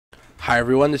Hi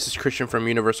everyone, this is Christian from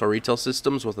Universal Retail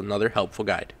Systems with another helpful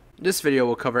guide. This video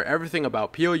will cover everything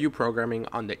about PLU programming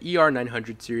on the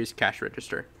Er-900 series cash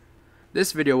register.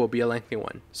 This video will be a lengthy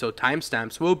one, so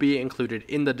timestamps will be included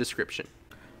in the description.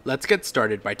 Let's get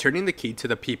started by turning the key to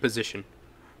the P position.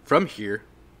 From here,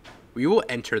 we will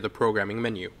enter the programming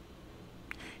menu.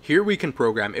 Here we can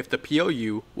program if the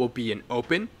PLU will be an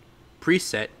open,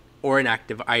 preset, or an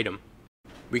active item.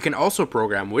 We can also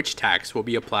program which tax will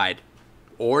be applied,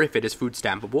 or if it is food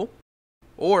stampable,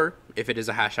 or if it is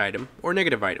a hash item or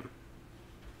negative item.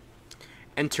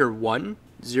 Enter 100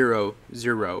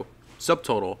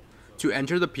 subtotal to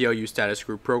enter the PLU status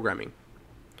group programming.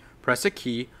 Press a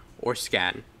key or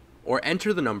scan, or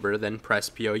enter the number, then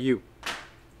press PLU.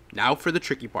 Now for the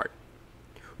tricky part.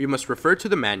 We must refer to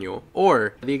the manual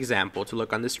or the example to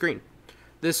look on the screen.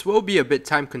 This will be a bit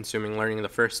time consuming learning the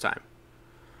first time.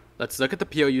 Let's look at the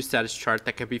PLU status chart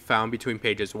that can be found between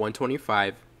pages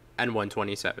 125 and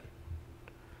 127.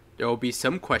 There will be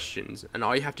some questions, and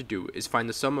all you have to do is find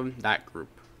the sum of that group.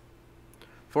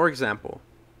 For example,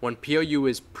 when PLU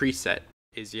is preset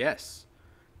is yes,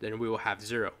 then we will have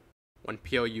 0. When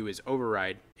PLU is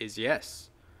override is yes,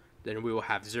 then we will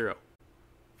have 0.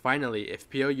 Finally, if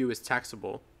PLU is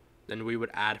taxable, then we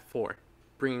would add 4,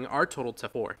 bringing our total to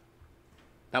 4.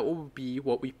 That will be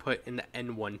what we put in the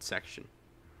N1 section.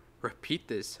 Repeat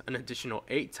this an additional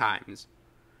 8 times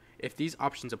if these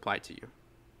options apply to you.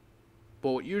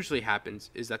 But what usually happens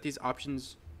is that these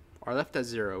options are left at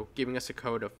 0, giving us a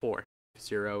code of 4.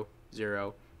 0,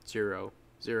 0, 0,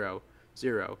 0,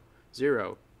 0,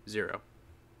 0, 0.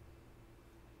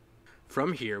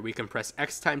 From here, we can press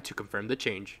X time to confirm the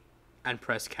change, and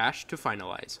press cache to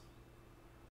finalize.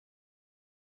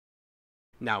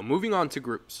 Now moving on to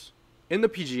groups. In the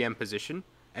PGM position,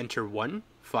 enter 1,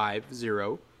 5,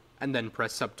 0, and then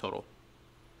press subtotal.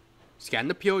 Scan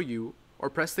the PLU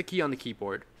or press the key on the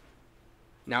keyboard.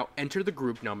 Now enter the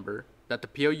group number that the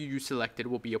PLU you selected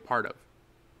will be a part of.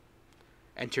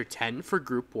 Enter 10 for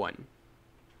group 1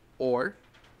 or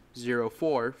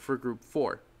 04 for group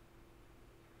 4.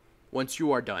 Once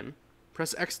you are done,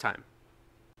 press X time.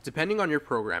 Depending on your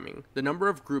programming, the number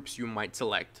of groups you might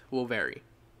select will vary.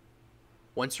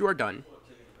 Once you are done,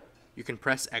 you can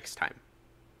press X time.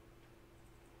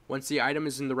 Once the item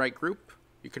is in the right group,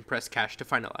 you can press cache to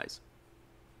finalize.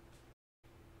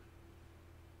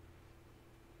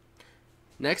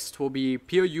 Next will be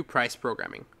PLU price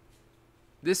programming.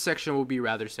 This section will be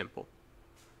rather simple.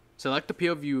 Select the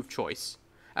PLU of choice,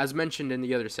 as mentioned in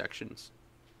the other sections.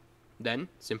 Then,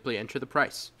 simply enter the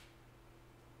price.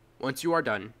 Once you are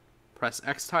done, press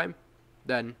X time,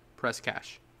 then press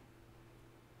cache.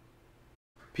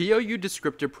 PLU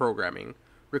descriptor programming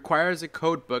requires a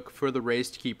code book for the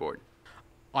raised keyboard.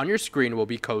 On your screen will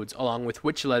be codes along with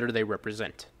which letter they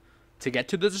represent. To get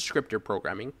to the descriptor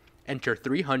programming, enter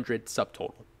 300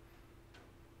 subtotal.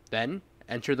 Then,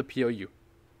 enter the PLU.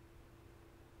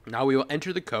 Now we will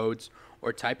enter the codes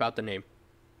or type out the name.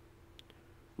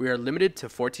 We are limited to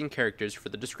 14 characters for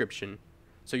the description,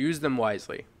 so use them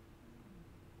wisely.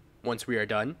 Once we are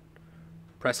done,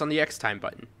 press on the X time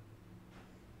button.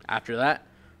 After that,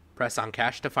 press on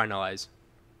cache to finalize.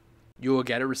 You will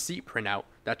get a receipt printout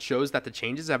that shows that the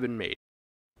changes have been made.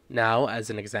 Now,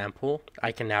 as an example,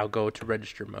 I can now go to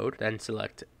register mode, then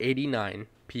select 89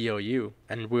 PLU,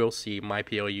 and we'll see my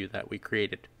PLU that we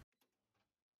created.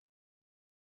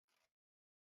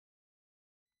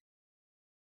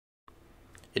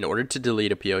 In order to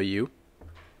delete a PLU,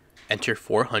 enter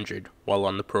 400 while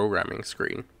on the programming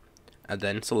screen, and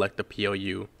then select the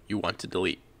PLU you want to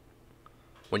delete.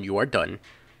 When you are done,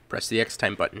 press the X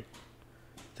time button.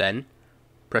 Then,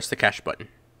 press the cache button.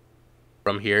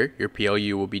 From here, your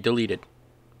PLU will be deleted.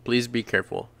 Please be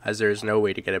careful, as there is no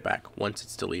way to get it back once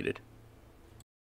it's deleted.